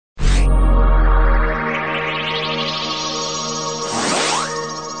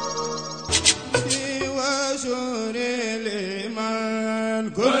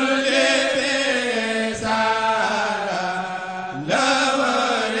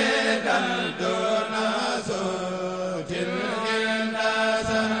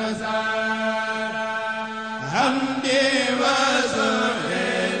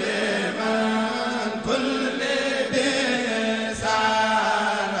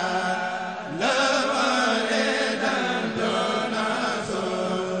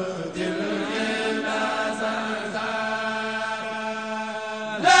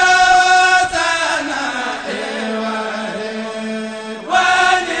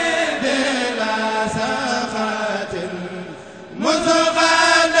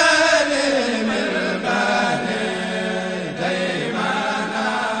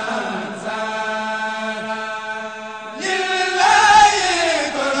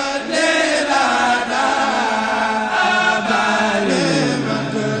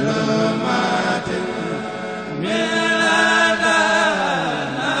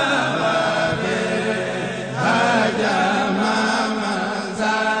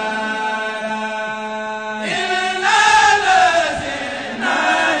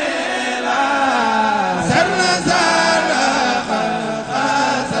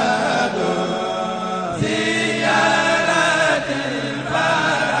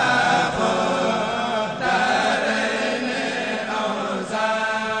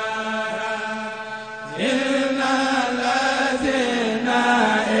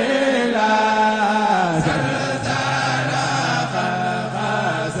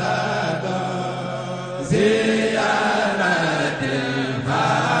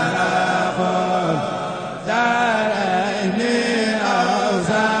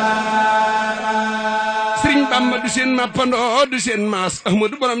Serigne Bamba du seen mappandoo du seen maas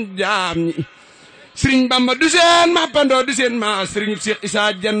Ahmadu borom jaam ñi Serigne Bamba du seen mappandoo du seen maas Serigne Cheikh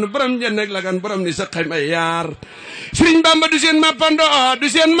Issa Dieng borom jenn ak lagan borom ni sa xayma yaar Serigne Bamba du seen mappandoo du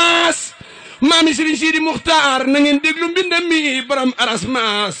seen maas maami Serigne Sidi Muxtaar na ngeen déglu mbindam mi borom aras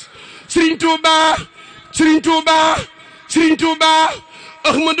maas Serigne Touba Serigne Touba Serigne Touba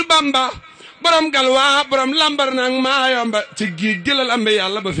Ahmadu Bamba borom galwa borom lambar nag maayomba ci géej gi la lambe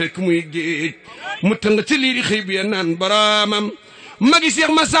yàlla ba fekk muy géej mu tëng ci lii di xëy bi naan boromam magi Seex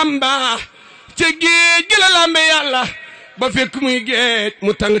Massamba ci géej gi la lambe yàlla ba fekk muy géej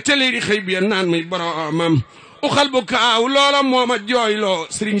mu tëng ci lii di xëy bi naan muy boromam uxal bu kaaw loola mooma jooyloo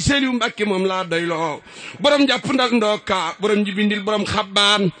Serigne Saliou Mbacké moom laa doyloo borom jàpp ndak ndooka borom jibindil borom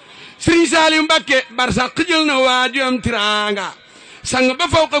xabbaan Serigne Saliou Mbacké barsàq jël na waaju am tiranga sang ba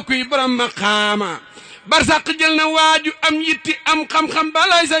faw ko kuy borom maqaama barsàq jël na waaju am yitti am xam-xam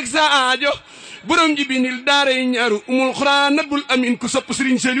balay sag saajo borom jibindil daara yi ñaaru umul xuraan nabul amin ku sopp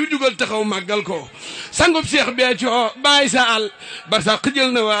Serigne Saliou jugal taxaw màggal ko sangub Cheikh Béthio Baye Sall barsàq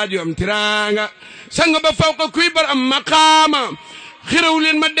jël na waaju am tiranga sang ba faw ko kuy borom maqaama xiraw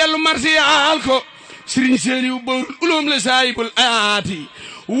leen ma dellu marsiyaal ko Serigne Saliou boorul ulum la saayibul ayaati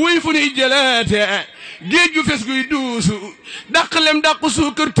wuy fu nuy jëleete géej gu fes guy duusu dàqalem dàqu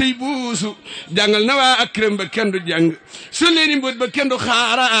suukar tey buusu jàngal na waa akram ba kenn du jàng su leeni mbët ba kenn du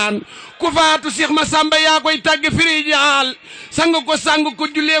xaaraan ku faatu Seex Massamba yaa koy tàgge firi jaal sang ko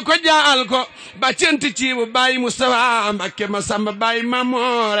jullee ko jaal ko ba cent ciibu bàyyi Moustapha Mbacké Massamba bàyyi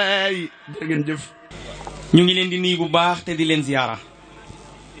Mamoore jërë ngeen jëf. ñu ngi leen di nuyu bu baax te di leen ziyaara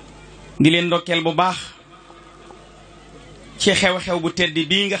di leen ndokkeel bu baax ci xew-xew bu tedd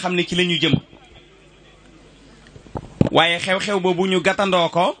bii nga xam ne ci la ñu jëm waaye xew-xew boobu ñu gàttandoo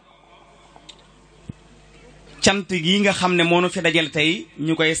ko cant gi nga xam ne moo nu fi dajal tey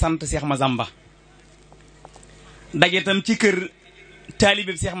ñu koy sant Seex Massamba daje tam ci kër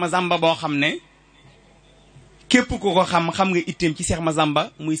taalibe Seex Massamba boo xam ne képp ku ko xam nga itteem ci Seex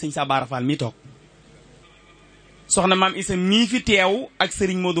Massamba muy sëñ Sabara Fall mi toog soxna maam Issa mii fi teew ak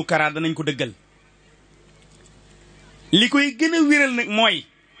sëriñ Modou Kara danañ ko dëggal li koy gën a wéral nag mooy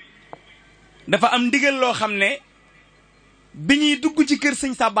dafa am ndigal loo xam ne bi ñuy dugg ci kër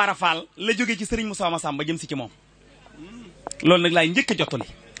sëñ Sabara Fall la jóge ci Serigne Massamba Massamba jëm si ci moom loolu nag laay njëkk a jottali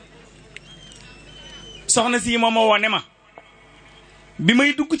soxna si moom ma woo ne ma bi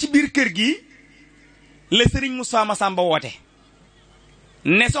may dugg ci biir kër gi la Serigne Massamba Massamba woote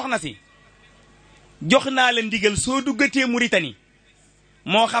ne soxna si jox naa la ndigal soo duggatee Mauritanie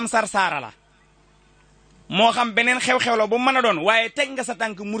moo xam Sar Sara la moo xam beneen xew-xew la bu mën a doon waaye teg nga sa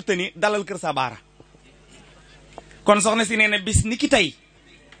tànk Mauritanie dalal kër Sabara kon soxna si nee na bis ni ki tey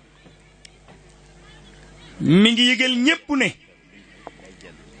mi ngi yëgal ñépp ne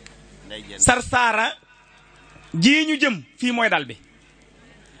Sar Sara ji ñu jëm fii mooy dal bi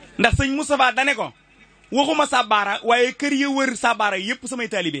ndax sëñ Moustapha dane ko waxuma Sabara waaye kër ya wër Sabara yépp samay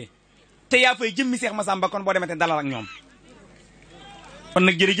taalibe te yaa fay jëmmi Seex Massamba kon boo demee te dalal ak ñoom kon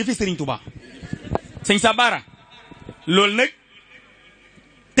nag jërëjëf Serigne Touba sëñ Sabara loolu nag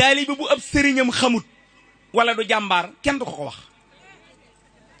taalibe bu ab sëriñam xamut wala du jàmbaar kenn du ko wax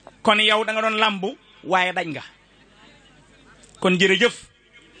kon yow da nga doon làmbu waaye daj nga kon jërëjëf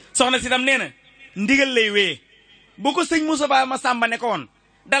soxna si tam nee na ndigal lay wéyee bu ko sëñ Massamba Massamba ne ko woon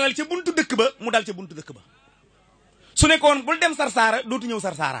dalal ca buntu dëkk ba mu dal ca buntu dëkk ba su ne ko woon bul dem Sar Sara dootu ñëw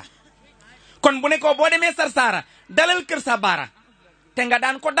Sar Sara kon bu ne ko boo demee Sar Sara dalal kër Sabara te nga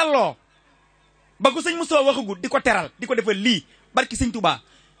daan ko dalloo ba ko sëñ Moussa waxagut di ko teral di ko defal lii barki sëñ Touba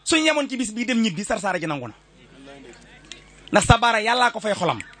suñ yemoon ci bis bii dem ñibbi Sar Sara ji nangu na ndax Sabara yàllaa ko fay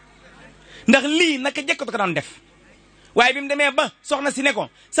xolam ndax lii naka jëkk ko daan def waaye bi mu demee ba soxna si ne ko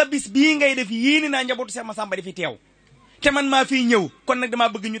sa bis bii ngay def yéene naa njabootu Seex Massamba di fi teew te man maa fiy ñëw kon nag damaa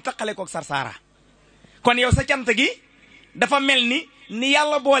bëgg ñu taqale kook Sar Sara kon yow sa cant gi dafa mel ni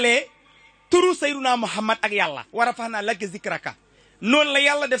yàlla boolee turu Sayyiduna Muhammad ak yàlla war a fax naa laka zikraka noonu la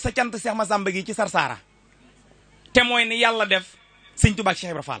yàlla def sa cant Seex Massamba gi ci Sar Sara te mooy ni yàlla def sëñ Tuubaa ak Cheikh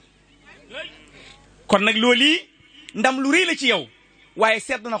Ibra Fall kon nag loolu yi ndam lu rëy la ci yow waaye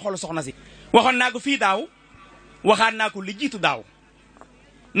sedd na xolu soxna si waxoon naa ko fii daaw waxaat naa ko li jiitu daaw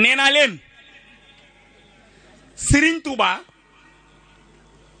nee naa leen Serigne Touba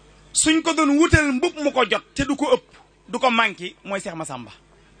suñ ko doon wutal mbub mu ko jot te du ko ëpp du ko manqué mooy Seex Massamba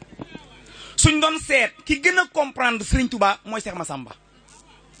suñ doon seet ki gën a comprendre Serigne Touba mooy Seex Massamba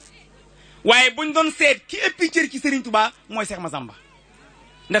waaye buñ doon seet ki ëppi cër ci Serigne Touba mooy Seex Massamba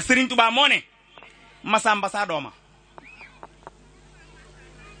ndax Serigne Touba moo ne Massamba saa dooma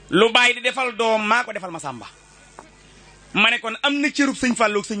lu bàyyi di defal doom maa ko defal Massamba ma ne kon am na cërub sëñ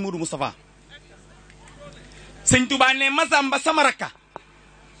Fallou ak sëñ Modou Moustapha sëñ Touba ne Massamba sama rakka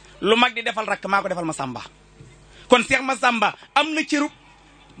lu mag di defal rakk maa ko defal Massamba kon Cheikh Massamba am na cërub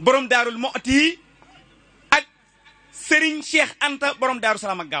borom daarul Muxti ak Serigne Cheikh Anta borom daaru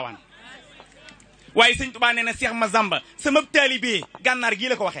Salaam ak Gaawaan waaye sëñ Touba nee na Cheikh Massamba sama taalibe gànnaar gii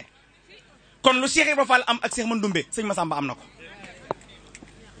la ko waxee kon lu Cheikh Ibra Fall am ak Cheikh Mandoumbe sëñ Massamba am na ko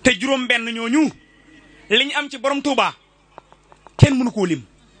te juróom benn ñooñu li ñu am ci borom Touba kenn mënu koo lim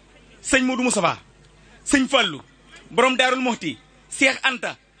sëñ Modou Moustapha sëñ Fallou borom daarul Muxti Cheikh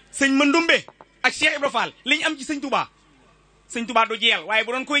Anta sëñ Mandoumbe ak Cheikh Ibra Fall li ñu am ci sëñ Touba du jeexal waaye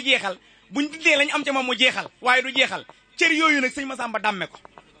bu doon koy jeexal buñ tuddee lañ am ca moom mu jeexal waaye du jeexal cër yooyu nag sëñ Massamba dàmme ko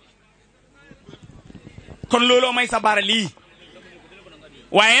kon looloo may Sabara lii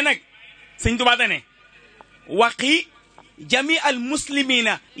waaye nag sëñ Touba dane waqi jami al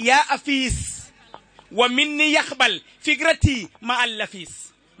muslimina yaa afiis wa minni yaxbal fikrati ma al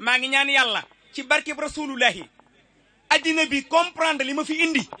lafis maa ngi ñaan yàlla ci barkeb rasulullahi addina bi comprendre li ma fi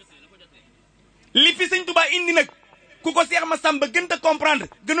indi li fi sëñ Touba indi nag ku ko Cheikh Massamba gën a comprendre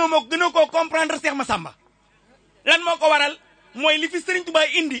gënoo koo comprendre Cheikh Massamba lan moo ko waral mooy li fi sëriñ Touba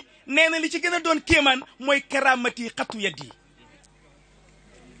indi nee na li ci gën a doon kéemaan mooy karamati xattu yaddi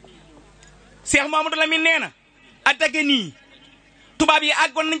Cheikh Mamadou Lamine nee na attaque nii tubaab yi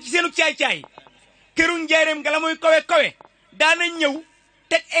àggoon nañ ci seenu caay-caay këru njaareem ga la muy kawe daana ñëw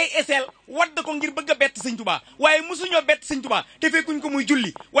teg ay eseel wadd ko ngir bëgg a bett sëñ Touba waaye mosuñoo bett sëñ Touba te fekkuñ ko muy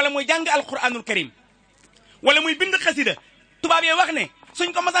julli wala muy jàng alquranul karim wala muy bind xasida tubaab yi wax ne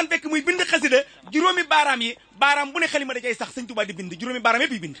suñ ko masaan fekk muy bind xasida juróomi baaraam bu ne xalima da cay sax sëñ Touba di bind juróomi baaraam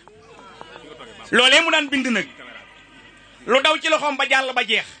yëpp yi bind loolee mu daan bind nag lu daw ci loxoom ba jàll ba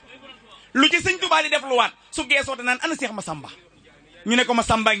jeex lu ci sëñ Touba di def lu waat su geesoo te naan ana Cheikh Massamba ñu ne ko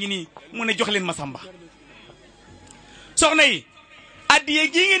Massamba ngi nii mu ne jox leen Massamba soxna yi addiye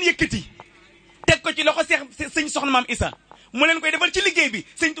gii ngeen yëkkati teg ko ci loxo sëñ soxna maam Issa mu leen koy defal ci liggéey bi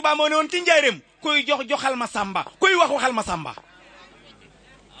sëñ Touba moo ne woon ci njaareem koy joxal Massamba koy waxal Massamba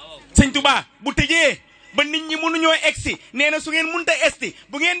sëñ Touba bu tëjee ba nit ñi mënuñoo egsi nee na su ngeen munta esti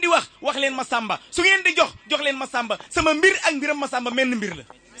bu ngeen di wax leen Massamba su ngeen di jox leen Massamba sama mbir ak mbiram Massamba menn mbir la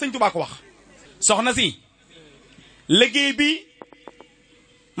sëñ Touba ko wax soxna si liggéey bi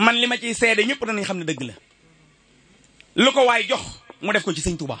man li ma ciy seede ñëpp danañ xam ne dëgg la lu ko waay jox mu def ko ci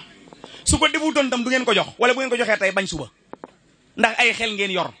sëñ Touba su ko defutoon tam du ngeen ko jox wala bu ngeen ko joxee tey bañ suba ndax ay xel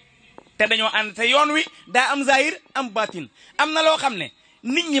ngeen yor te dañoo ànd te yoon wi daa am zahir am batin am na loo xam ne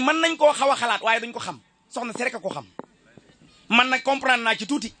nit ñi mën nañ koo xaw a xalaat waaye duñ ko xam soxna si rek a ko xam man nag comprendre naa ci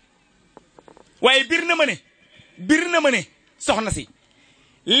tuuti waaye bir na ma ne soxna si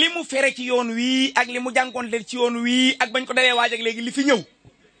li mu fere ci yoon wii ak li mu jànkoonte ci yoon wii ak bañ ko dalee waaj ak léegi li fi ñëw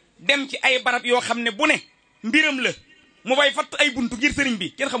dem ci ay barab yoo xam ne bu ne mbiram la mu bay fatt ay buntu ngir sëriñ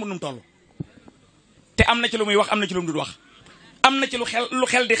bi kenn xamul nu mu toll te am na ci lu muy wax am na ci lu mu dul wax am na ci lu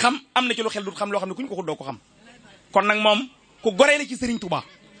xel di xam am na ci lu xel du xam loo xam ne kuñ ko xuddoo ko xam kon nag moom ku goree la ci sëriñ Touba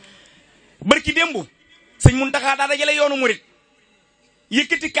barki démb sëñ Muntaxa daa dajale yoonu murit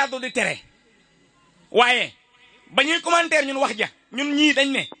yëkkati kàddu di tere waaye ba ñuy commentaire ñun wax ja ñun ñii dañ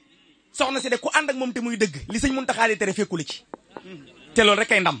ne soxna si de ku ànd ak moom te muy dëgg li sëñ Muntaxa di tere fekku la ci te loolu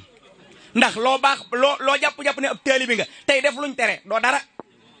rek ay ndam ndax loo baax loo jàpp ne ab taalibe nga tey def luñ tere doo dara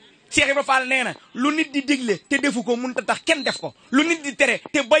Cheikh Ibra Fall nee na lu nit di digle te defu ko mënut a tax kenn def ko lu nit di tere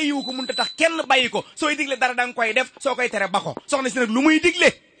te bàyyiwu ko mënut a tax kenn bàyyi ko sooy digle dara da nga koy def soo koy tere ba ko soxna si nag lu muy digle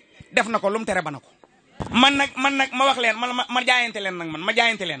def na ko lu mu tere ba na ko man nag ma wax leen ma jaayante leen nag ma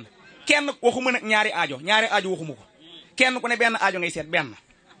jaayante leen kenn waxuma nag ñaari aajo waxuma ko kenn ku ne benn aajo ngay seet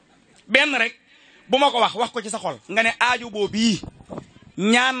benn rek bu ma ko wax ko ci sa xol nga ne aajo boobu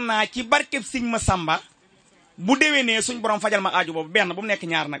ñaan naa ci barkeb Sëñ Massamba bu déwénee suñ borom fajal ma aajo boobu benn bu mu nekk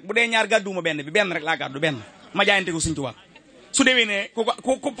ñaar nag bu dee ñaar gàdduwuma benn bi benn rek laa gàddu benn ma jaayante ko Sëñ Tuubaa su déwénee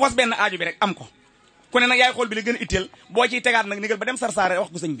ku pos benn aajo bi rek am ko ku ne nag yaay xool bi la gën a itteel boo ciy tegaat nag nigal ba dem sarsaare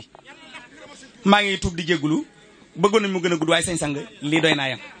wax ko sëñ bi maa ngi tuub di jéggulu bëggoon nañ mu gën a gudd waaye sañ sang lii doy naa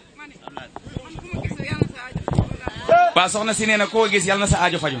yam waaw soxna si nee na koo gis yàlla na sa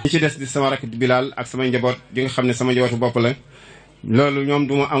aajo faju ñi ci des di sama rakk Bilal ak sama njaboot gi nga xam ne sama njabootu bopp la loolu ñoom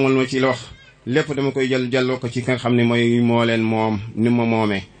du ma amal ma ci la wax lépp dama koy jëlloo ko ci ki nga xam ne moo leen moom ni ma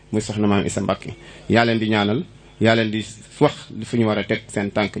moomee muy soxna maam Issa Mbacke yaa leen di ñaanal yaa leen di wax fu ñu war a teg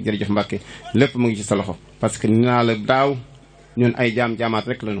seen tànk jërëjëf Mbacke lépp mu ngi ci sa loxo parce que naa la daaw ñun ay jaamaat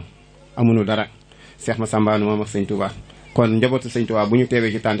rek lañu amuñu dara Cheikh Massamba moom ak sëñ Touba kon njabootu sëñ Touba bu ñu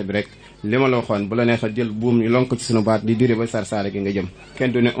teewee ci tànt bi rek li ma la waxoon bu la neexee jël buum ñu lonk ci sunu baat di dire ba Sar Sara gi nga jëm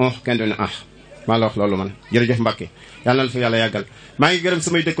kenn du ne kenn du ne maa la wax loolu man jërëjëf Mbacke yàlla na la fa yàlla yàggal. maa ngi gërëm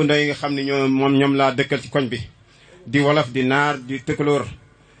samay dëkkandoo yi nga xam ne ñoom laa dëkkal ci koñ bi di wolof di naar di tëkkalóor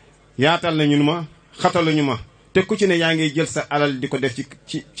yaatal nañu ma xataluñu ma te ku ci ne yaa ngi jël sa alal di ko def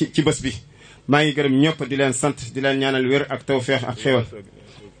ci bés bi. maa ngi gërëm ñëpp di leen sant di leen ñaanal wér ak tawfeex ak xéwal.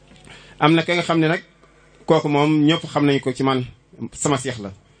 am na ka nga xam ne nag kooku moom ñëpp xam nañu ko ci man sama seex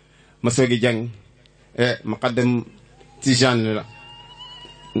la ma soogi jàng muqaddam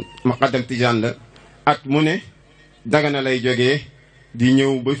Tijaan la at mu ne Dagana lay jógee di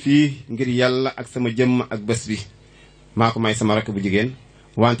ñëw ba fii ngir yàlla ak sama jëmm ak bés bi maa ko may sama rakk bu jigéen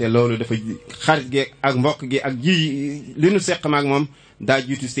wante loolu dafa xarit gi ak mbokk gi ak ji li nu seq maak moom daa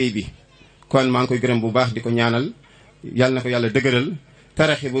jiitu sëy bi kon maa ngi koy gërëm bu baax di ko ñaanal yàlla na ko yàlla dëgëral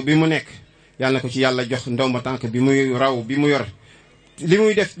taraxi bu bi mu nekk yàlla na ko ci yàlla jox ndomba tànk bi muy raw bi mu yor li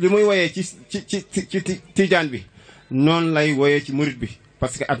muy def li muy woyee ci tijaan bi noonu lay woyee ci murit bi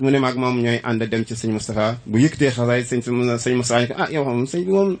parce que at mu ne maag moom ñooy ànd dem ci sëñ Moustapha bu yëkkatee xasaay sëñ Moustapha ni ko yow xam sëñ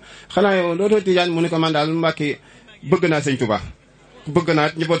bi moom xanaa yow dootoo tijaan mu ne ko man daal Mbàkke bëgg naa sëñ Touba bëgg naa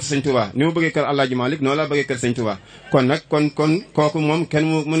njabootu sëñ Touba ni ma bëggee kër Alaaji Malik noonu laa bëggee kër sëñ Touba kon nag kon kooku moom kenn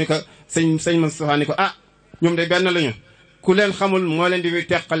mu ne ko sëñ Moustapha ni ko ñoom de benn lañu ku leen xamul moo leen di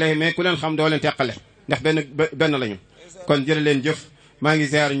teqale mais ku leen xam doo leen teqale ndax benn lañu kon jërë leen jëf maa ngi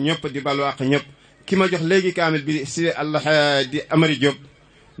ziar ñëpp di balu ak ñëpp ki ma jox léegi kaamil bi si Allah di Amari Diop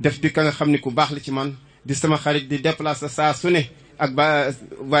def di ka nga xam ni ku baax la ci man di sama xarit di déplacer saa su ne ak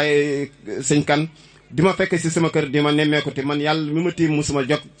waaye sëñ kan di ma fekk si sama kër di ma nemmeeku te man yàlla mi ma tiim musuma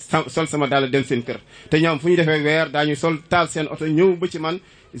jog sol sama daal dem seen kër te ñoom fu ñu defee weer daañu sol taal seen oto ñëw ba ci man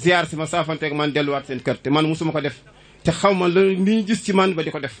ziar si ma saafanteeg man delluwaat seen kër te man musuma ko def te xaw ma la li ñu gis ci man ba di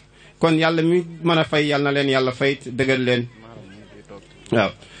ko def kon yàlla mi mën a fay yàlla na leen yàlla fay dëgër leen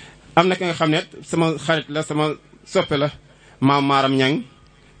waaw. am na ki nga xam ne sama xarit la sama soppe la maam Maaram Ñang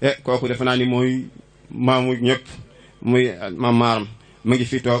kooku defe naa ni mooy maamu ñëpp muy maam Maaram mu ngi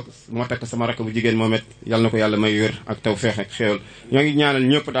fi toog moo takk sama rakk bu jigéen moom it yàlla na ko yàlla may wér ak taw feex ak xéewal ñoo ngi ñaanal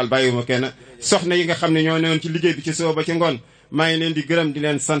ñëpp daal bàyyiwuma kenn soxna yi nga xam ne ñoo newoon ci liggéey bi ci suba ba ci ngoon maa ngi leen di gërëm di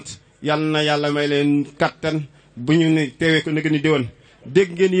leen sant yàlla na yàlla may leen kattan bu ñu ne teewee ko nag ni déwén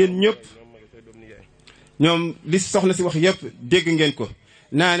dégg ngeen yéen ñëpp ñoom li soxna si wax yëpp dégg ngeen ko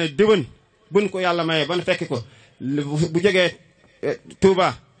naa ne déwén buñ ko yàlla mayee ban fekk ko bu jógee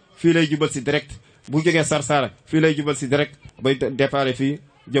Touba fii lay jubal si direct bu jógee Sar Sara fii lay jubal si direct bay départ fii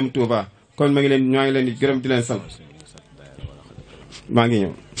jëm Touba kon maa ngi leen di gërëm di leen sant maa ngi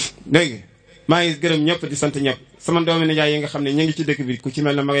ñëw léegi maa ngi gërëm ñëpp di sant ñëpp sama doomi nijaay yi nga xam ne ñu ngi ci dëkk bi ku ci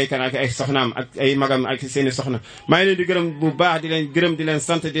mel ne magay kan ak ay soxnaam ak ay magam ak seeni soxna maa ngi leen di gërëm bu baax di leen gërëm di leen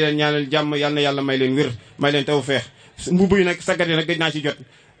sant di leen ñaanal jàmm yal na yàlla may leen wér may leen taw feex mbubb yi nag saggat yi nag gëj naa ci jot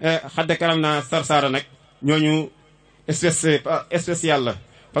xadde karam naa Sar Sara nag ñooñu spécial la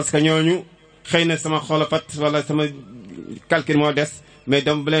parce que ñooñu xëy na sama xolapat wala sama calcul moo des mais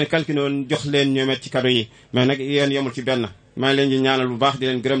dama bu leen calculé woon jox leen ñoomet ci kado yi mais nag yéen yemul ci benn maa ngi leen di ñaanal bu baax di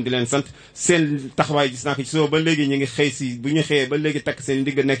leen gërëm di leen sant seen taxawaay gis naa ko ci soo ba léegi ñu ngi xëy si bu ñu xëyee ba léegi takk seen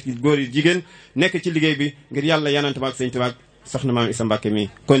ndigg nekk ci góor yi jigéen nekk ci liggéey bi ngir yàlla yanante maak sëñ Tuubaa soxna maam Issa Mbacke mi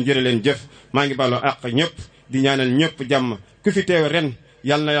kon jërë leen jëf maa ngi bàlloo àq ñëpp di ñaanal ñëpp jàmm ku fi teew ren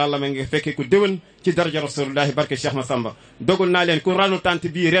yàlla na yàlla ma ngi fekkee ku déwén ci daraja rasulullahi barke Cheikh Massamba dogul naa leen ku ranu tant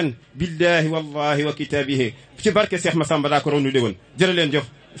bii ren billahi wallahi wa kitaabihi ci barke Cheikh Massamba daa ko ronu déwén jërë leen jëf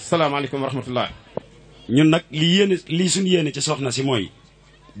salaamaaleykum wa rahmatullah ñun nag lii suñu yéene ci soxna si mooy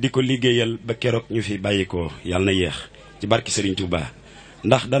di ko liggéeyal ba keroog ñu fi bàyyi ko yàlla na yéex ci barke Serigne Touba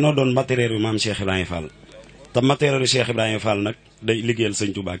ndax danoo doon matériel yu maam Cheikh Ibrahima Fall te matériel yu Cheikh Ibrahima Fall nag day liggéeyal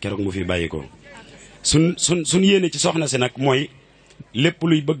Serigne Touba keroog mu fi bàyyi ko suñ yéene ci soxna si nag mooy lépp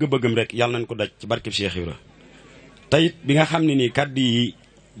luy bëgg-bëggam rek yàlla nañ ko daj ci barkeb Cheikh Ibra tayit bi nga xam ne nii kàddu yi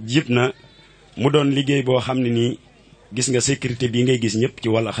jib na mu doon liggéey boo xam ne nii gis nga sécurité bii ngay gis ñëpp ci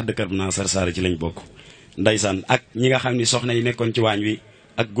wàlla xaddkar bu naa Sar Sara ci lañ bokk ndaysaan ak ñi nga xam ni soxna yi nekkoon ci waañ wi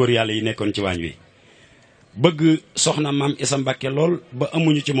ak góor yàlla yi nekkoon ci waañ wi bëgg soxna maam Issa Mbacke lool ba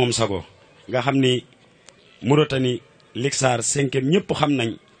amuñu ci moom sago nga xam ni Mauritanie Lixaar 5e ñëpp xam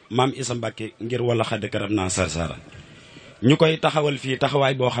nañ maam Issa Mbacke ngir wàlla xaddkar bu naa Sar Sara ñu koy taxawal fii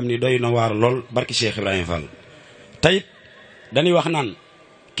taxawaay boo xam ni doy na waar lool barki Cheikh Ibrahima Fall tayit dañuy wax naan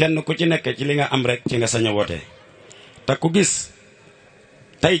kenn ku ci nekk ci li nga am rek ci nga sañ a woote te ku gis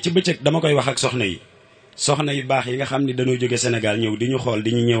tey ci bëccëg dama koy wax ak soxna yu baax yi nga xam ni dañoo jóge Sénégal ñëw di ñu xool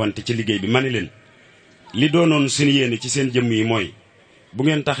di ñu ñëwante ci liggéey bi ma ni leen li doonoon suñu yéene ci seen jëmm yi mooy bu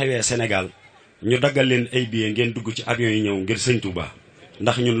ngeen taxawee Sénégal ñu daggal leen ay billets ngeen dugg ci avion yi ñëw ngir Sëñ Touba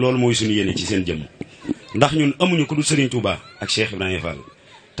ndax ñun loolu mooy suñu yéene ci seen jëmm ndax ñun amuñu ku dul Serigne Touba ak Cheikh Ibrahima Fall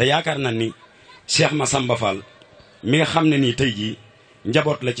te yaakaar naa ni Cheikh Massamba Fall mi nga xam ne nii tey jii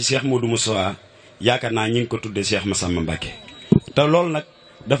njaboot la ci Cheikh Modou Moussa yaakaar naa ñi ngi ko tuddee Cheikh Massamba Mbacké te loolu nag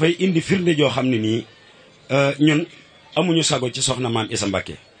dafay indi firnde joo xam ne nii ñun amuñu sago ci soxna maam Issa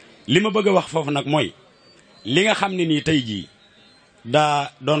Mbacké li ma bëgg a wax foofu nag mooy li nga xam ne nii tey jii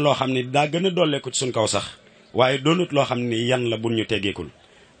daa doon loo xam ne daa gën a dolleeku ci suñ kaw sax waaye doonut loo xam ne yan la buñ ñu teggeekul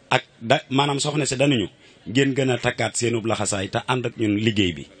ak maanaam soxna si danuñu ngeen gën a takkaat seenub laxasaay te ànd ak ñun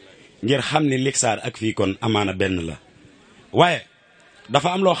liggéey bi ngir xam ne Lixaar ak fii kon amaana benn la waaye dafa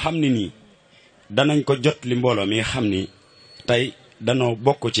am loo xam ne nii danañ ko jot li mbooloo mi xam ni tey danoo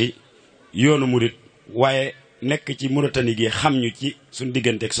bokk ci yoonu murit waaye nekk ci Muritani gi xam ñu ci suñ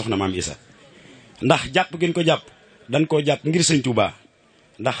digganteeg soxna maam Issa ndax jàpp gën ko jàpp dañ koo jàpp ngir sëñ Touba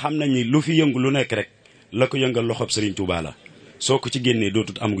ndax xam nañ ni lu fi yëngu lu nekk rek la ko yëngal loxob sëriñ Touba la soo ko ci génnee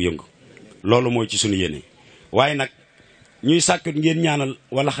dootut amug yëngu loolu mooy ci suñu yéene waaye nag ñuy sàkkut ngeen ñaanal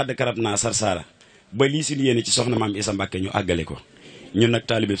wala xadd karab naa Sar Sara ba lii suñu yéene ci soxna maam Issa Mbacké ñu àggale ko ñun nag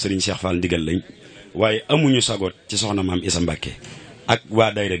taalibeeb sëriñ Cheikh Fall ndigal lañ waaye amuñu sagoot ci soxna maam Issa Mbacké ak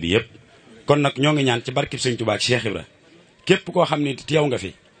waa dayra bi yëpp kon nag ñoo ngi ñaan ci barkib sëñ Touba ak Cheikh Ibra képp koo xam ne teew nga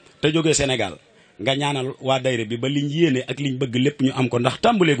fi te jógee Sénégal nga ñaanal waa dayra bi ba liñ yéene ak liñ bëgg lépp ñu am ko ndax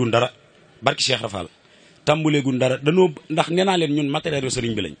tàmbuleegun dara barki Cheikh Rafal tàmbuleegun dara danoo ndax nee naa leen ñun matériel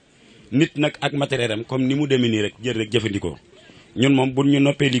sëriñ bi lañ nit nag ak matériel am comme ni mu demee nii rek jël rek jëfandikoo ñun moom bu ñu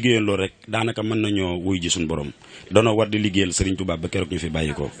noppee liggéeyal loolu rek daanaka mën nañoo wuy ji suñu borom danoo war di liggéeyal sëriñ Touba ba keroog ñu fi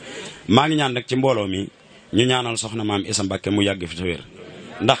bàyyi ko maa ngi ñaan nag ci mbooloo mi ñu ñaanal soxna maam Issa Mbacké mu yàgg fi te wér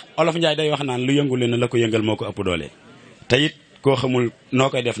ndax olof Njaay day wax naan lu yëngu leen la ko yëngal moo ko ëpp doole te it koo xamul noo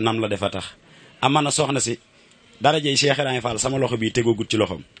koy def nam la defa tax amana soxna si darajey Cheikh Ibrahima Fall sama loxo bi tegogut ci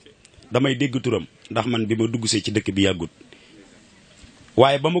loxom damay dégg turam ndax man bi ma dugg see ci dëkk bi yàggut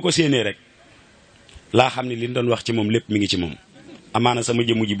waaye ba ma ko séenee rek laa xam ne li ñu doon wax ci moom lépp mi ngi ci moom amaana sama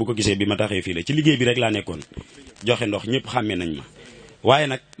jëmu ji bu ko gisee bi ma taxee fii la ci liggéey bi rek laa nekkoon joxe ndox ñëpp xàmmee nañ ma waaye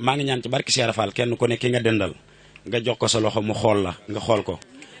nag maa ngi ñaan ci barki Cheikh Fall kenn ku ne ki nga dendal nga jox ko sa loxo mu xool la nga xool ko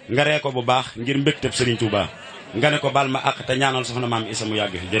nga ree ko bu baax ngir mbégteb Serigne Touba nga ne ko bal ma àq te ñaanal soxna maam Issa mu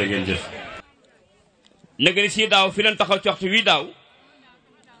yàgg fi jërë ngeen jëf nëgëni si daaw fi leen taxaw ci waxtu wi daaw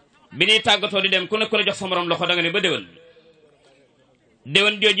bi ñuy tàggatoo di dem ku ne jox sa morom loxo da nga ne ba déwén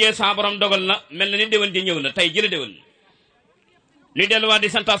déwén joojee sa borom dogal na mel na ni déwén ji ñëw na tey jële déwén luy delluwaat di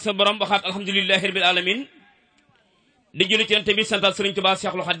santaat sa borom waxaat alhamdulillahi rabbil alamin di julli ci yonent bi santaat Serigne Touba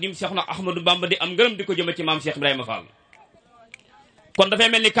Cheikhul Khadim Cheikhna Ahmadou Bamba di am ngërëm di ko jëme ci maam Cheikh Ibrahima Fall kon dafay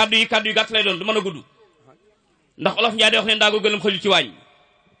mel ni kàddu yi gàtt lay doon du mën a gudd ndax olof Njaay day wax ne ndaago gëlëm xëju ci waañ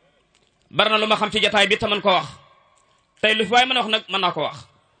bari na lu ma xam ci jataay bi te man ko wax tey lu fi waaye mën a wax nag mën naa ko wax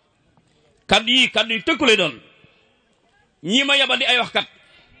kàddu yi tënku lay doon ñii ma yabal di ay wax kat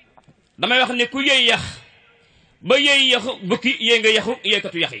damay wax ne ku yëy yax ba yëy yaxu bukki yëy nga yaxu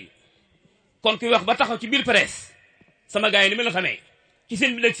yëykatu yax yi kon kuy wax ba taxaw ci biir presse sama gars yi ni ma la xamee ci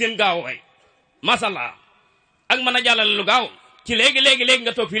seen bi seen gaaw way masàllaa ak mën a jàllale lu gaaw ci léegi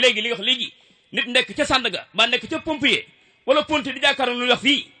nga toog fii léegi li wax léegi nit nekk ca Sandaga ba nekk ca pompier wala ponti di jàkkaarloo lu wax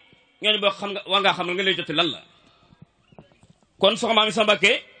fii ñooñu boo xam nga war ngaa xam nga lay joti lan la kon soxna maam Issa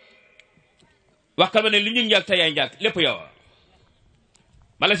Mbacké wax ka ba ne li ñu njaag te yaay njaag lépp yow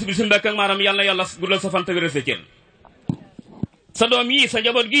bala si bi suñu Mbacké ak maanaam yàlla guddal sa fan te wéral sa cër sa doom yii sa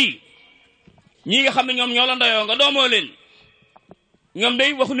njaboot gii ñii nga xam ne ñoom ñoo la ndoyoo nga doomoo leen ñoom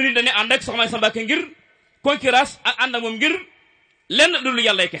day waxu nu ni dañuy ànd ak soxna maam Issa Mbacké ngir concurrence ak ànd ak moom ngir lenn du lu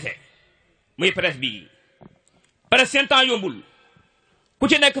yàllay kese muy presse bii presse seen temps yombul ku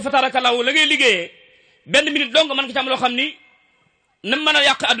ci nekk fatarakalaw la ngay liggéeyee benn minute dong mën nga ci am loo xam ni na mën a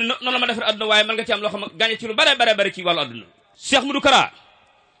yàq àdduna noonu la ma defar àdduna waaye mën nga ci am loo xam gàñe ci lu bare ci wàllu àdduna Cheikh Modou Kara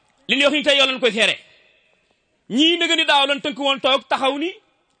li ñu wax ñu tey yow lañ koy seere ñii nga ni daaw lañ tënk woon toog taxaw ni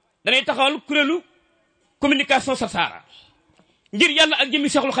danay taxawal kuréelu communication Sar Sara ngir yàlla ak jëmmi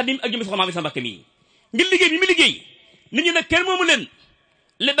Cheikhul Khadim ak jëmmi soxna maam Issa Mbacké mii ngir liggéey bi mi liggéey nit ñi nag kenn moomu leen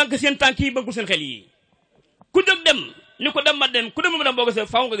le banque seen tànk yi bankul seen xel yi ku jóg dem ni ko dem ma dem ku dem ma dem boo gisee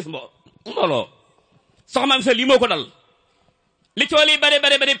faaw nga gis mbooloo soxna maam Issa lii moo ko dal li cool yi bare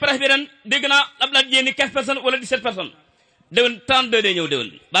presse bi ren dégg naa ab laaj jéeni 15 personnes wala 17 personnes déwén 32 day ñëw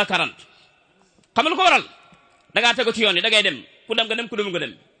déwén ba 40 xam nga lu ko waral da ngaa tegu ci yoon yi da ngay dem ku dem nga dem ku dem nga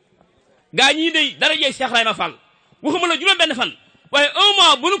dem gaa ñii day dara jeey Cheikh Ibrahima Fall waxuma la juróom benn fan waaye un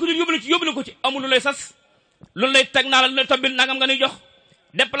mois bu nu ko yóbbu ko ci amul lu lay sas lu lay teg naa la lu lay tobbil nangam nga nuy jox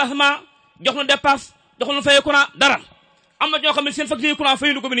déplacement jox nu dépasse jox nu fay courant dara am na ñoo xam ne seen facture courant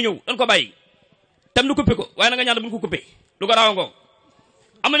fayuñu ko bi ni ñëw dañ ko bàyyi tam nu coupé ko waaye na nga ñaan bu ñu ko coupé lu ko raawa ngoo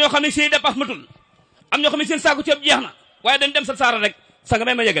am na ñoo xam ne seen dépasse matul am ñoo xam ne seen saako ceeb jeex na waaye dañ dem Sar Sara rek sa nga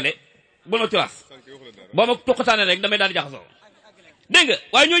may ma yegale bul ma turaas boo ma tuqataane rek damay daal di jaxasoo dégg nga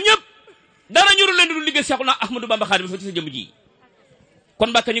waaye ñoo ñëpp dara ñuru leen du liggéey Seexuna Ahmadou Bamba Xaadimu Rasuul ci sa jëmm ji kon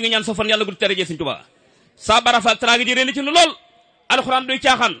Mbàkke ñu ngi ñaan sa fan yàlla gudd tere jee Sëñ Tuubaa Sabara Fall teraanga ji réen ci nu lool alxuraan doy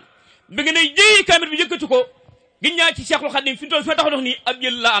caaxaan bi nga ne jëy kaamil bi yëkkati ko giñ ñaa ci Cheikhul Khadim fi mu toll fi taxaw dox nii ab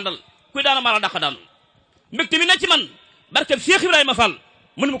jël la àndal kuy daana maa la dàq daanu mbégte mi na ci man barkeb Cheikh Ibrahima Fall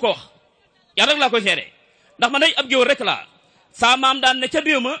mënu ma ko wax yàlla rek laa koy seede ndax man day ab géwél rek laa saa maam daan ne ca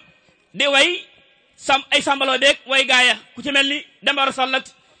réew ma di way ay sàmbaloo beeg way gaaya ku ci mel ni Demba Sall ak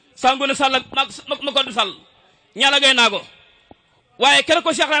Sangone Sall ak ma ko du Sall ñaala gay naa ko waaye keroog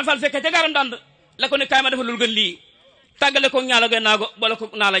ko Cheikh Ibrahima Fall fekkee ca gaaram dand la ko ne kaay ma defal lu gën lii tàggale ko ñaala gay naa ko boole ko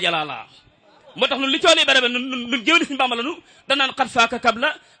naa la jalala moo tax nun li cooli bare ba nun géwéli Sëñ Bamba la nu danaan xat faaka kab la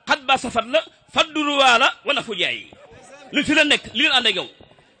xat ba safat la fadduruwaa la wala fu jaay nun fi la nekk li leen ànd ak yow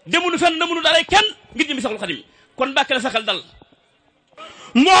demunu fenn namunu daray kenn ngir jëmi Seexul Xadim kon Mbàkke la sa xel dal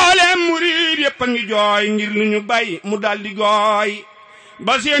mboolem murid yëpp a ngi jooy ngir lu ñu bay mu daldi gooy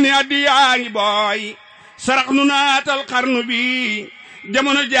ba seeni addi yaa ngi booy sarax nu naatal xarnu bi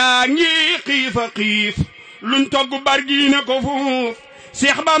jamono jaa ngi xiifa xiif luñ togg bargi ne ko fuuf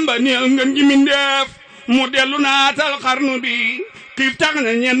Seex Bamba neel ngeen ji mindeef mu dellu naatal xarnu bi xiif tax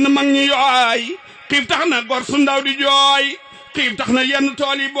na ñenn mag ñi yooy xiif tax na gor su ndaw di jooy xiif tax na yenn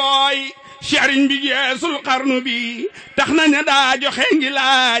tool yi booy sëriñ bi jeesul xarnu bi tax na ña daa joxe ngi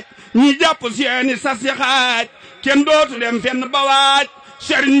laaj ñi jàpp seeni sas ya xaaj kenn dootu dem fenn ba waaj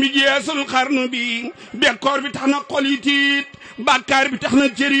sëriñ bi jeesul xarnu bi bekkoor bi tax na xol yi tiit bàkkaar bi tax na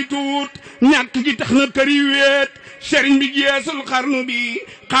cëri tuut ñàkk gi tax na kër yi weet sëriñ bi jeesul xarnu bi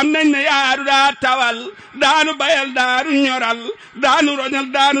xam nañ ne yaadu daa tawal daanu bayal daanu ñoral daanu roñal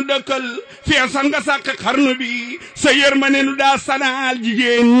daanu dëkkal feesal nga sàkk xarnu bi sa yërmande nu daa sanaal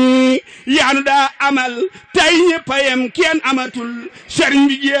jigéen ñi yaanu daa amal tey ñëppayem kenn amatul sëriñ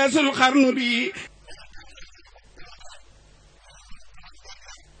bi jeesul xarnu bi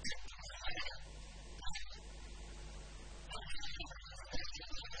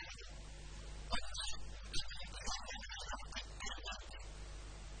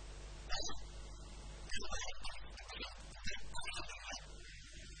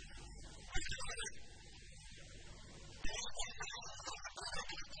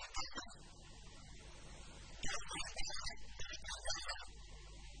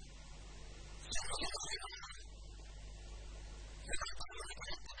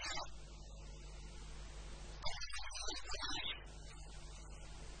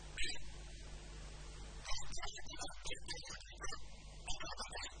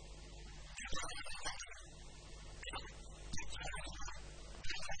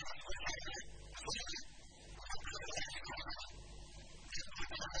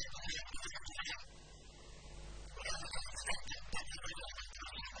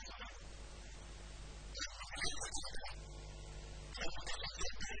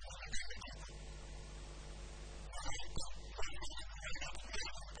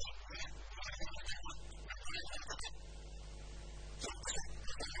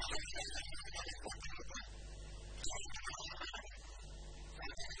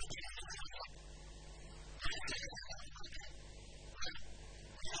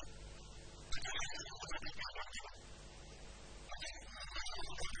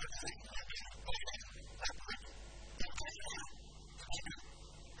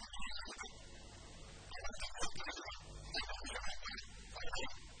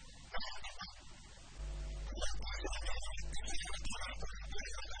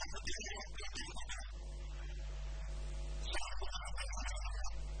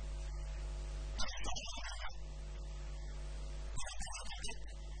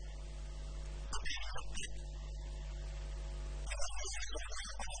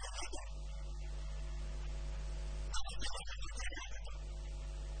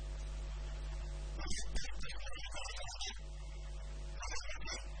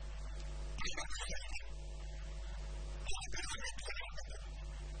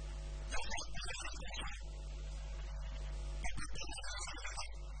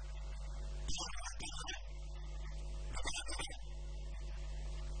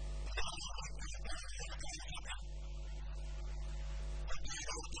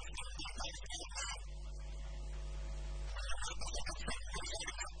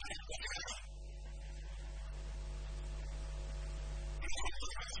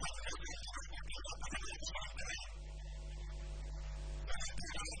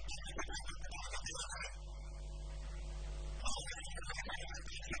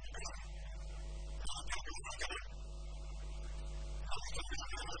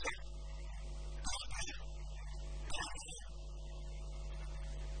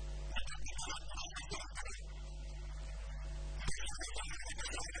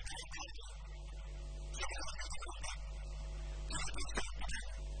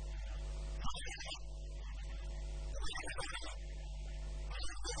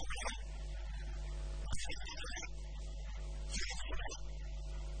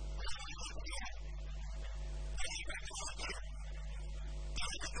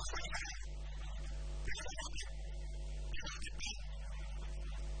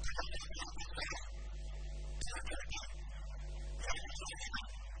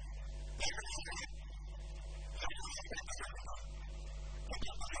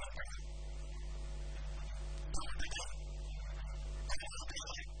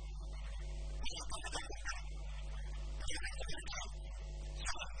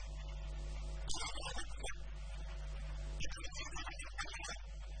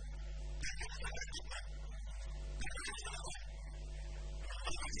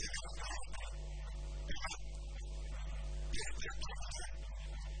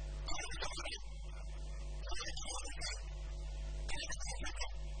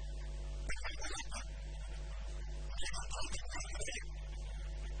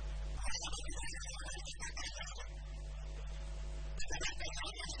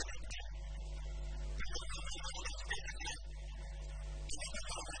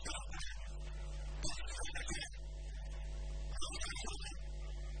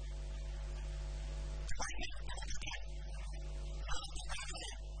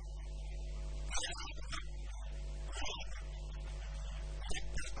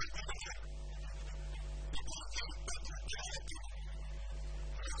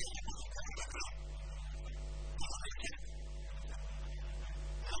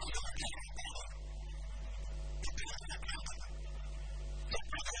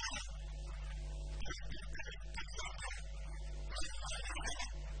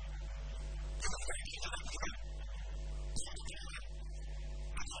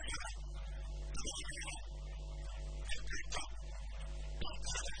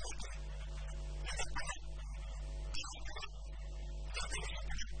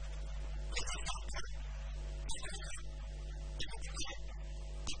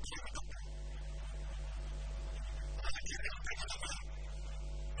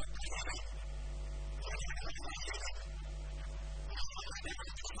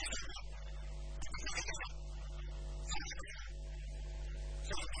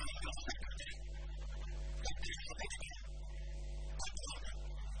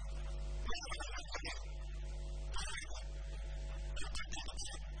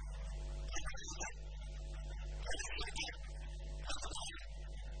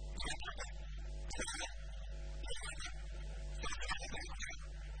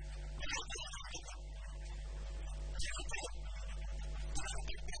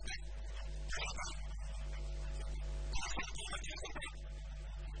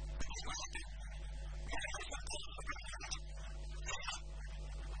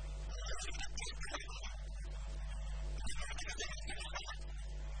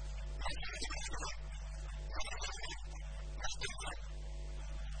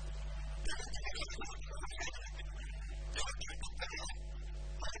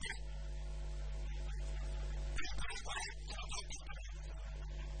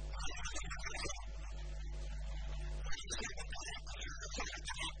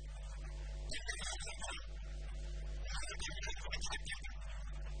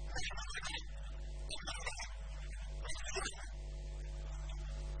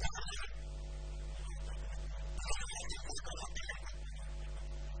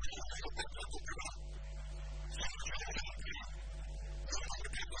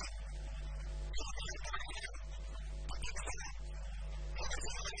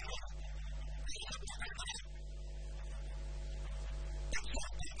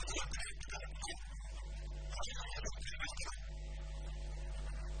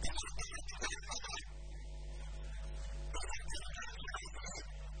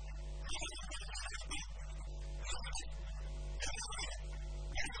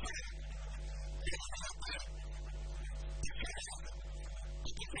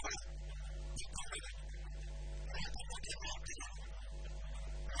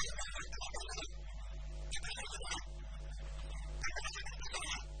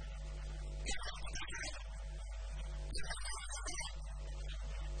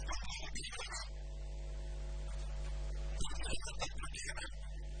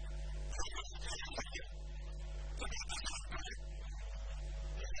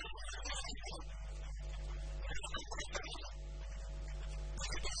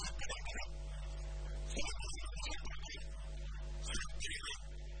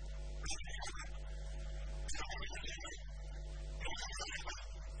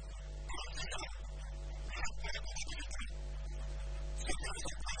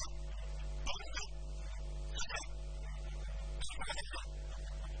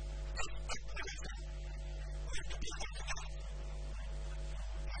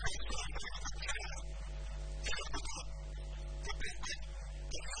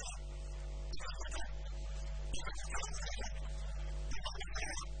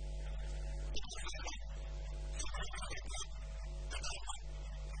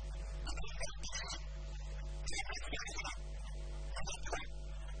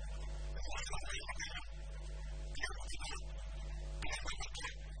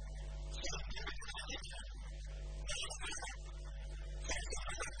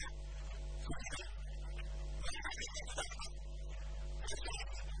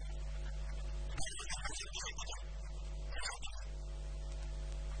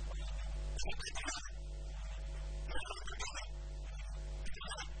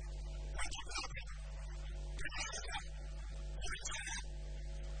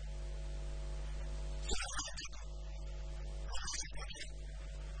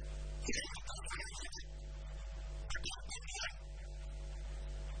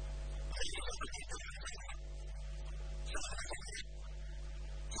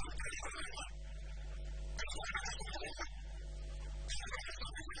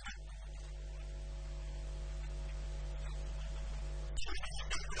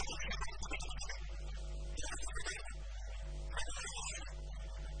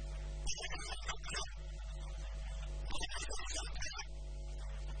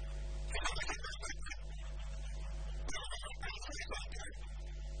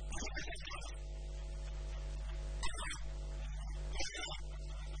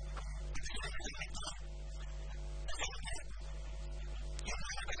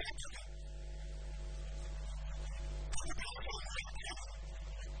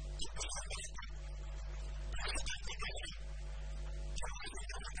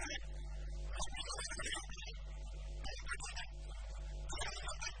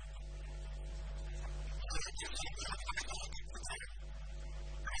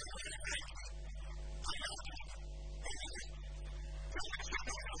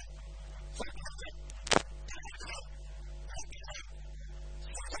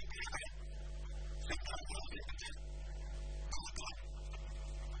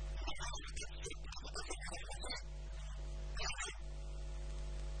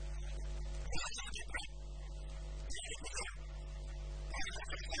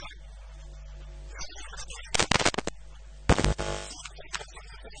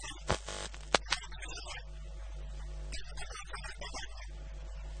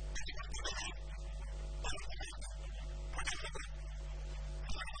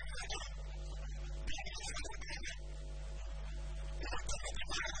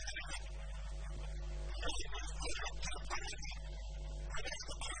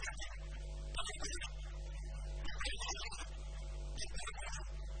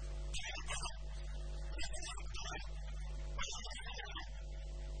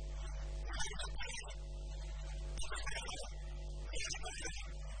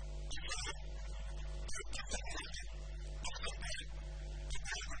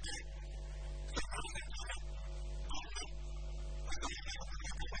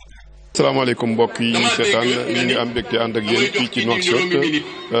asalaamaaleykum mbokk yi seetaan ñu ngi am mbégte ànd ak yéen fii ci Nouakchott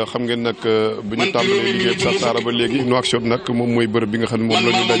xam ngeen nag bu ñu tàmbalee liggéey Sar Sara ba léegi Nouakchott nag moom mooy bërëb bi nga xam ne moom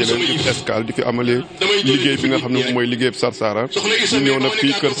la ñu dajale di fi escale di fi amalee liggéey bi nga xam ne moom mooy liggéey Sar Sara ñu ñëw nag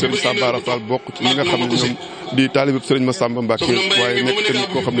fii kër Serigne Sabara Fall bokk ci ñi nga xam ne ñoom di taalibe Serigne Massamba Chez waaye nekk tamit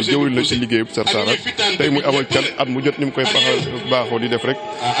koo xam ne jëwriñ la ci liggéeyu Sar Sara tey muy amal cant at mu jot ni mu koy baaxoo di def rek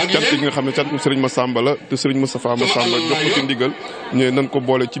cant yi nga xam ne cantu Serigne Massamba la te Serigne Massamba jox ko ci ndigal ñu nan ko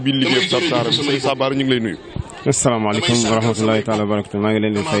boole ci biir liggéeyu Sar Sara bi Serigne Sabara ñu ngi lay nuyu. asalaamaaleykum wa rahmatulahi taala wa barakatu maa ngi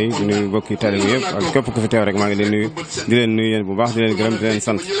leen di fay di nuyu mbokki taalibe yëpp ak képp ku fi teew rek maa ngi leen nuyu di leen nuyu yéen bu baax di leen gërëm di leen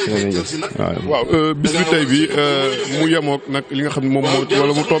sant di leen jëf waaw bis bi tey bi mu yemook nag li nga xam ne moom moo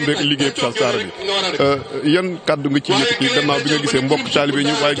wala mu tombeek liggéey Sar Sara bi yan kàddu nga ci yëkkati gannaaw bi nga gisee mbokk taalibe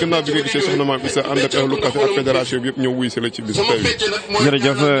ñu waaye gannaaw bi nga gisee soxna Maam Issa ànd ak ahlu café ak fédération bi yëpp ñëw wuy si la ci bis tey bi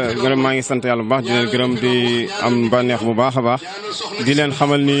jërëjëf gërëm maa ngi sant yàlla bu baax di leen gërëm di am bànneex bu baax a baax di leen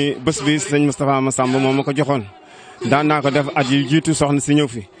xamal ni bés bi sëñ Moustapha Massamba moom ma ko joxoon daan naa ko def at yi jiitu soxna si ñëw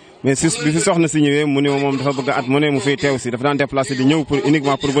fi mais si bi fi soxna si ñëwee mu ne moom dafa bëgg at mu ne mu fiy teew si dafa daan déplacé di ñëw pour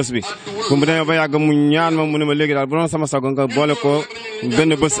uniquement pour bés bi bu mu demee ba yàgg mu ñaan ma mu ne ma léegi daal bu doon sama sago nga boole ko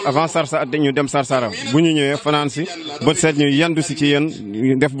benn bés avant Sar Sara ñu dem Sar Sara bu ñu ñëwee fanaan si bët seet ñu yandu si ci yéen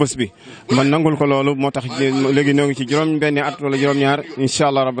def bés bi man nangul ko loolu moo tax léegi ñoo ngi ci juróom benn at wala juróom-ñaar incha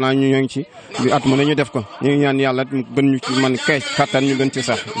allah rabbana ñu ñoo ngi ci at mu ne ñu def ko ñu ngi ñaan yàlla gën ñu ci man kay kattan ñu gën ci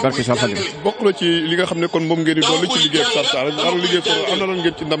sax barke Sal Xadim bokk na ci li nga xam ne kon moom ngeen di dolli ci liggéey Sar Sara am liggéey am na lan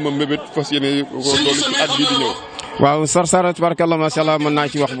ngeen ci ndam mbébét fas yéene ko dolli ci at bii di ñëw waaw Sar Sara tabarakallah macha allah mën naa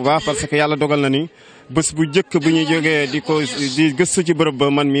ci wax bu baax parce que yàlla dogal na ni bés bu njëkk bu ñu jógee di gëstu ci bërëb ba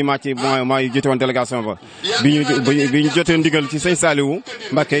man mii maa ci maa jiite woon délégation ba bi ñu jotee ndigal ci sëñ Saliou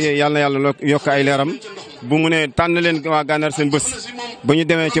Mbacke yàlla na yàlla yokk ay leeram bu mu ne tànn leen waa Gànnaar seen bés ba ñu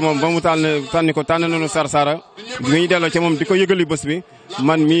demee ci moom ba mu tànn nañu Sar Sara bi ñu delloo ci moom di ko yëgali bés bi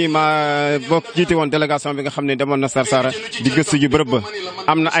man mii maa bokk jiite woon délégation bi nga xam ne demoon na Sar Sara di gëstu ji bërëb ba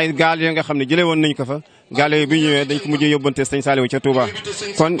am na ay gaal yoo nga xam ne jëlee woon nañ ko fa gaal yooyu bi ñëwee dañ ko mujjee yóbbante sëñ Saliou ca Touba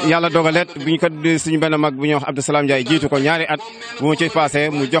kon yàlla dogaleet bu ñu ko suñu benn mag bu ñuy wax Abdou Salam Ndiaye jiitu ko ñaari at bu ma ci passé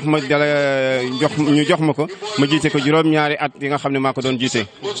mu jox ma ñu jox ma ko ma jiite ko juróom-ñaari at yi nga xam ne maa ko doon jiite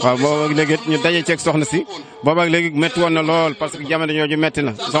waaw booba léegi ñu daje ceeg soxna si booba léegi métti woon na lool parce que jamono jooju métti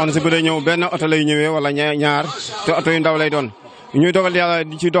na soxna si bu dee ñëw benn oto lay ñëwee wala ñaar te oto yu ndaw lay doon ñuy dogal yàlla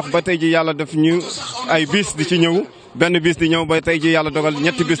di ci dox ba tey ji yàlla def ñu ay bis di ci ñëw benn bis di ñëw ba tey ji yàlla dogal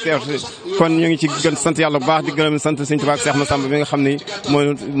ñetti bis teew kon ñu ngi ci gën sant yàlla bu baax di gërëm sant sëñ Tuubaa ak Seex Massamba mi nga xam ne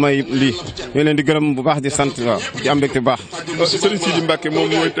mooy lii ñu leen di gërëm bu baax di sant waaw di am mbégte bu baax Serigne Sidi Mbacke moom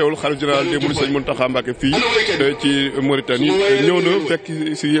mooy teewul xalifa général des mourides Serigne Mountakha Mbacke fii ci Mauritanie ñëw na fekk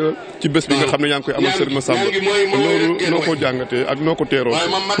si ci bés bi nga xam ne yaa ngi koy amal Serigne Massamba loolu noo ko jàngatee ak noo ko teeroo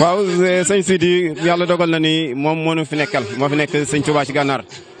waaw sëñ Sidi yàlla dogal na ni moom moo nu fi nekkal moo fi nekk sëñ Tuubaa ci Gànnaar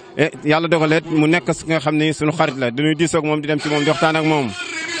yàlla dogalet mu nekk nga xam ne suñu xarit la dañuy diisoog moom di dem ci moom di waxtaan ak moom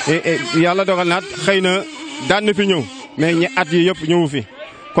yàlla dogal naat xëy na daan na fi ñëw mais at yi yëpp ñëwu fi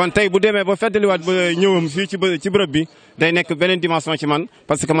kon tey bu demee ba feddaliwaat ba ñëwam fii ci bërëb bi day nekk beneen dimension ci man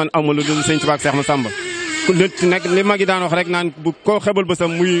parce que man amul lu dul sëñ Tuubaa ak Seex Massamba nag li ma gi daan wax rek naan bu koo xebal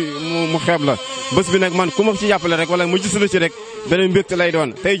bésam mu xeeb la bés bi nag man ku ma ci jàppale rek wala mu gis la ci rek beneen mbégte lay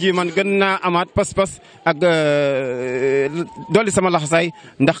doon tey jii man gën naa amaat pas-pas ak dolli sama laxasaay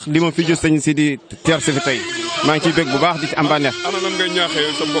ndax li ma fi gis sëñ si di teer si fi tey maa ngi ciy bég bu baax di ci am bànneex. ana nan ngay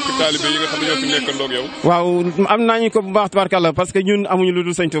ñaaxee sa mbokk taalibe yi nga xam ne ñoo fi nekkandoo ak yow. waaw am naa ñu ko bu baax tabarkàlla parce que ñun amuñu lu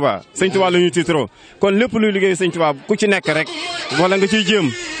dul sëñ Tuubaa sëñ Tuubaa la ñuy tiitaroo kon lépp luy liggéey sëñ Tuubaa ku ci nekk rek wala nga ciy jéem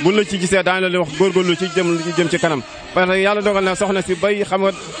buñ la ci gisee daan la wax góorgóorlu ci jëm ci kanam parce que yàlla dogal na soxna si bay xam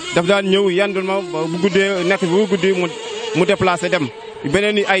nga daf daan ñëw yandul ma bu guddee nekk bu guddi mu déplacé dem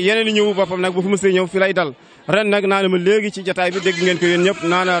beneen ay yeneen i ñëw boppam nag bu fi mësee ñëw fi lay dal ren nag naa ne ma léegi ci jotaay bi dégg ngeen ko yéen ñëpp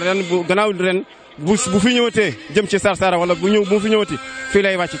naa na ren bu gannaaw ren bu fi ñëwatee jëm ci Sar Sara wala bu fi ñëwati fii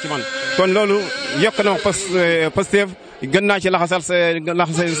lay wàcc ci man kon loolu yokk na Pastef gën naa ci laxasal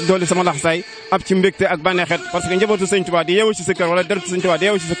dooli sama laxasaay ab ci mbégte ak bànneexet parce que njabootu sëñ Tuubaa di yeewu ci sa kër wala deretu sëñ Tuubaa di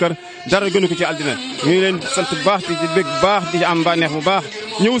yeewu ci sa kër dara gënu ko ci àddina ñu ngi leen sant bu baax di bég bu baax di am bànneex bu baax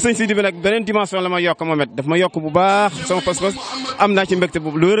ñëw sëñ Sidi bi nag beneen dimension la ma yokk moom it daf ma yokk bu baax sama pas-pas am naa ci mbégte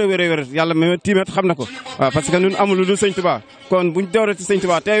boobu lu wér yàlla ma tiimet xam na ko waaw parce que ñun amul lu dul sëñ Tuubaa kon buñ dooree ci sëñ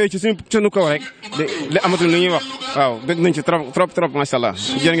Tuubaa teewee ci suñu kaw rek li amatul lu ñuy wax waaw bég nañ ci trop macha allah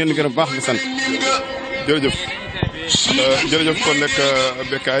jërë ngeen gërëm bu baax di sant jërëjëf jërëjëf kon nekk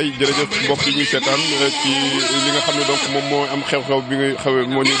Bécaye jërëjëf mbokk yi ñuy seetaan ci li nga xam ne donc moom moo am xew-xew bi nga xewee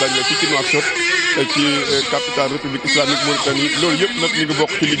moo ñuy dajale fii ci Nouakchott ci capitale république islamique Mauritanie loolu yëpp nag ñu ngi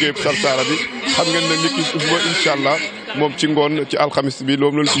bokk ci liggéey Sar Sara bi xam ngeen ne nit ki suba incha allah moom ci ngoon ci alxamis bi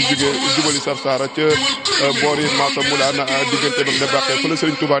loolu lañ ciy jógee jubali Sar Sara ca boori Maata Mulaana diggante ba ne bàqee fa la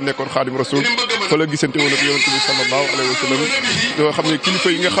Serigne Touba nekkoon Xaadim Rasul fa la gisante woon ak yonent bi sallallahu alayhi wa sallam yoo xam ne kilifa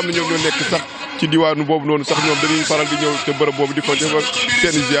yi nga xam ne ñoom ñoo nekk sax ci diwaanu boobu noonu sax ñoom dañuy faral di ñëw te bërëb boobu di fa defal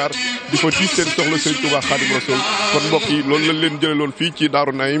seen ziar di fa tiis seen soxla Serigne Touba Xaadim Rasul kon mbokk yi loolu lañ leen jëlee loon fii ci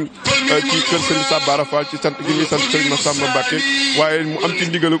Daaru Naim ci kër Serigne Sabara Fall ci sant gi ñuy sant Serigne Massamba Mbacke waaye mu am ci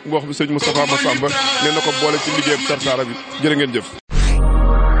ndigalu moo xam Serigne Moustapha Massamba nee na ko boole ci liggéeyam Sar Sara bi jërë ngeen jëf